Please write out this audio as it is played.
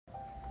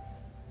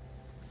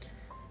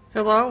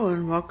Hello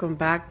and welcome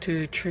back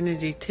to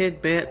Trinity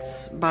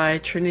Tidbits by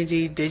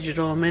Trinity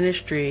Digital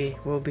Ministry.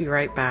 We'll be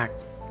right back.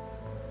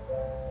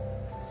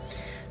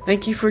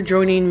 Thank you for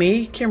joining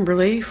me,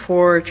 Kimberly,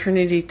 for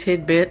Trinity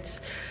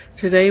Tidbits.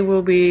 Today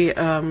we'll be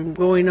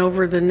going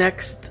over the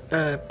next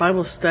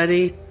Bible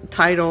study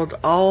titled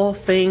All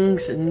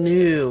Things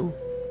New.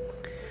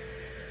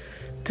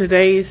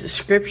 Today's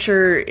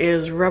scripture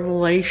is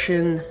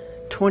Revelation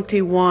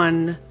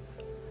 21,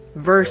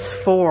 verse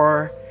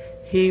 4.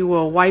 He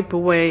will wipe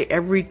away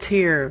every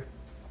tear.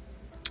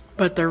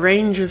 But the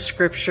range of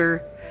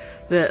scripture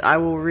that I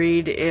will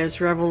read is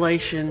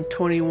Revelation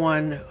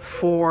 21,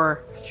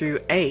 4 through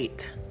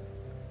 8.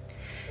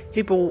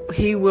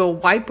 He will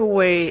wipe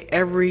away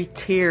every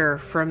tear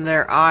from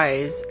their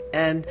eyes,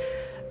 and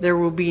there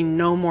will be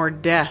no more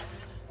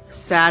death,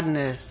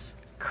 sadness,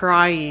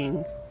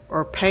 crying,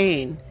 or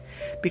pain,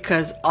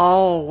 because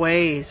all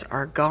ways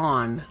are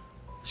gone.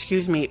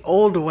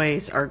 Old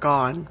ways are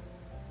gone.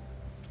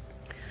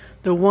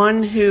 The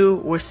one who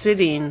was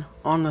sitting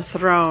on the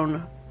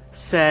throne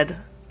said,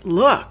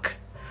 "Look,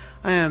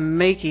 I am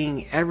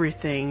making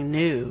everything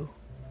new."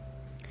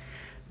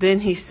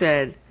 Then he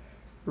said,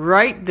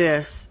 "Write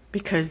this,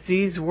 because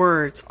these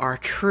words are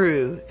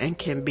true and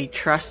can be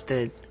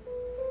trusted."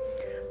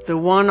 The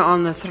one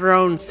on the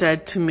throne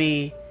said to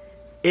me,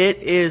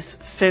 "It is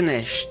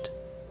finished.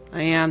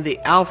 I am the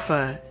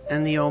Alpha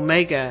and the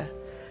Omega,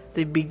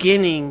 the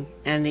beginning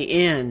and the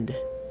end.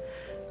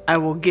 I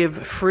will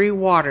give free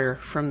water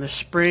from the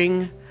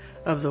spring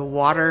of the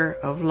water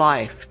of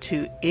life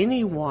to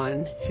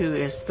anyone who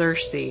is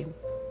thirsty.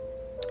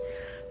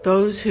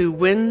 Those who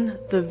win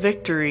the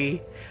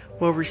victory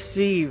will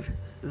receive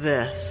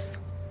this,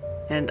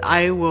 and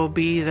I will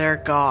be their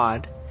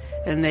God,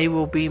 and they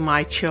will be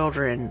my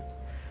children.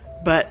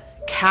 But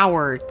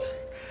cowards,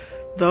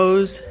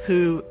 those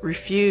who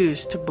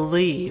refuse to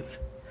believe,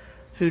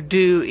 who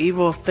do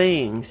evil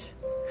things,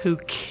 who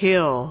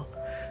kill,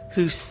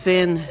 who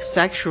sin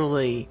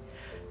sexually,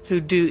 who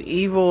do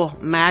evil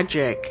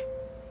magic,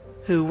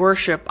 who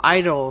worship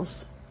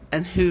idols,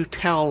 and who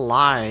tell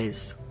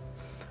lies,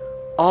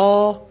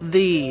 all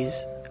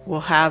these will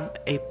have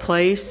a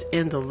place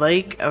in the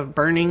lake of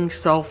burning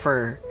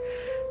sulfur.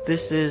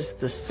 This is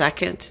the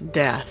second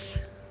death.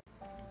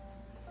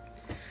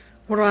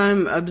 What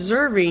I'm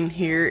observing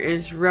here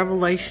is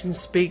Revelation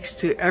speaks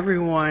to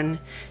everyone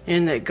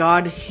in that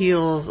God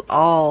heals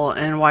all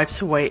and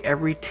wipes away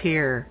every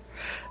tear.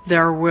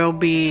 There will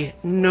be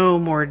no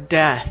more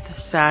death,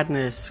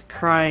 sadness,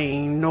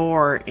 crying,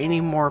 nor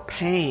any more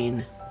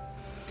pain.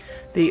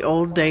 The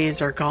old days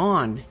are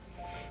gone.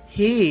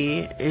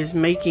 He is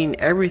making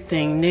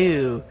everything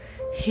new.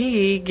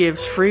 He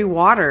gives free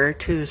water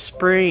to the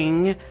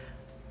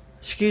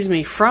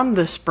from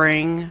the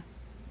spring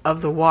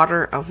of the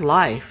water of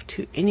life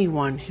to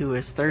anyone who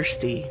is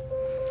thirsty.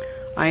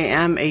 I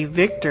am a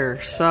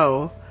victor,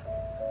 so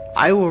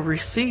I will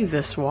receive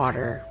this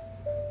water.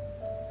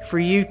 For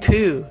you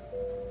too,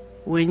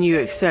 when you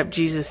accept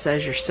Jesus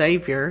as your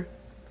Savior.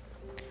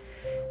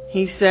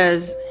 He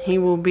says He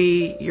will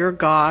be your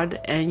God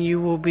and you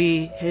will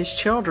be His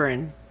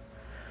children.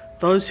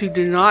 Those who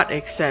do not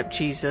accept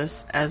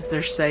Jesus as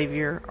their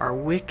Savior are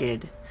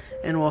wicked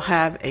and will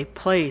have a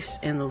place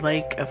in the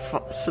lake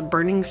of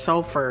burning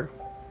sulfur.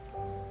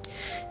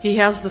 He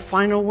has the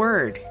final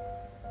word.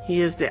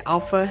 He is the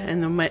Alpha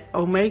and the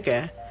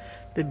Omega,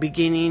 the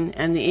beginning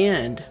and the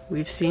end.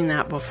 We've seen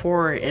that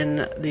before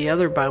in the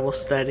other Bible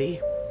study.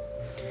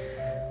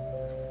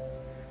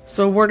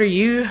 So what are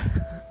you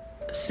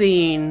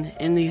seeing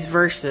in these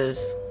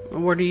verses?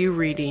 What are you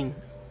reading?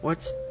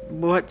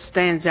 What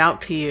stands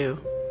out to you?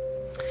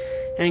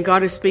 And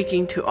God is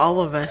speaking to all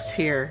of us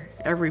here,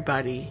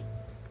 everybody.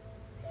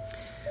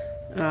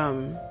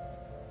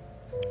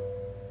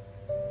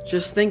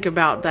 Just think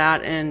about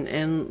that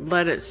and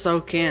let it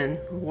soak in.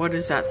 What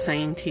is that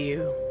saying to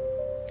you?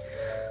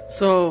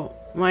 So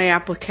my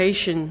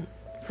application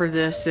for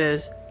this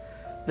is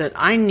that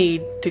I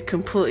need to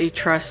completely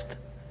trust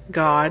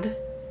God.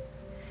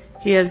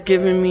 He has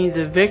given me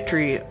the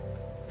victory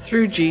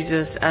through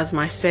Jesus as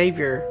my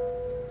Savior.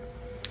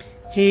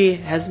 He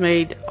has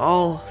made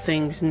all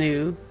things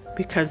new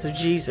because of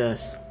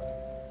Jesus.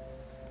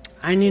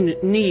 I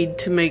need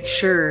to make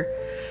sure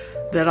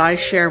that I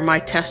share my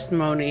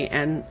testimony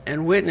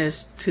and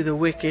witness to the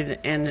wicked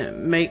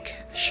and make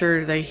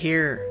sure they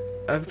hear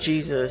of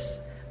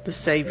Jesus, the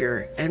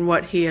Savior, and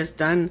what He has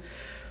done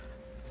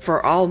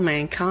for all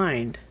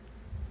mankind.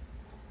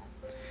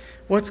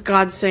 What's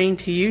God saying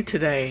to you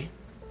today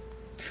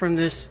from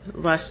this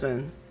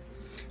lesson?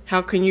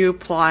 How can you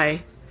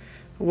apply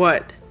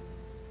what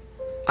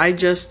I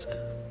just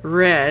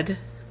read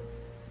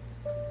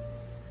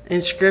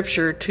in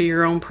Scripture to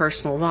your own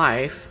personal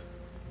life?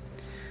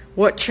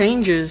 What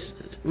changes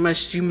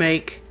must you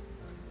make?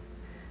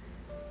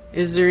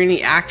 Is there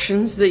any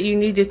actions that you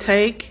need to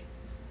take?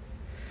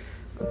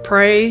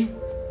 Pray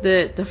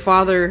that the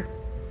Father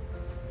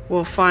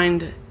will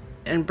find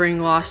and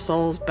bring lost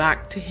souls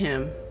back to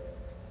Him.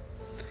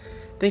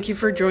 Thank you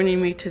for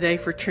joining me today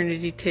for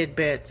Trinity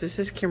Tidbits. This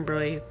is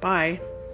Kimberly. Bye.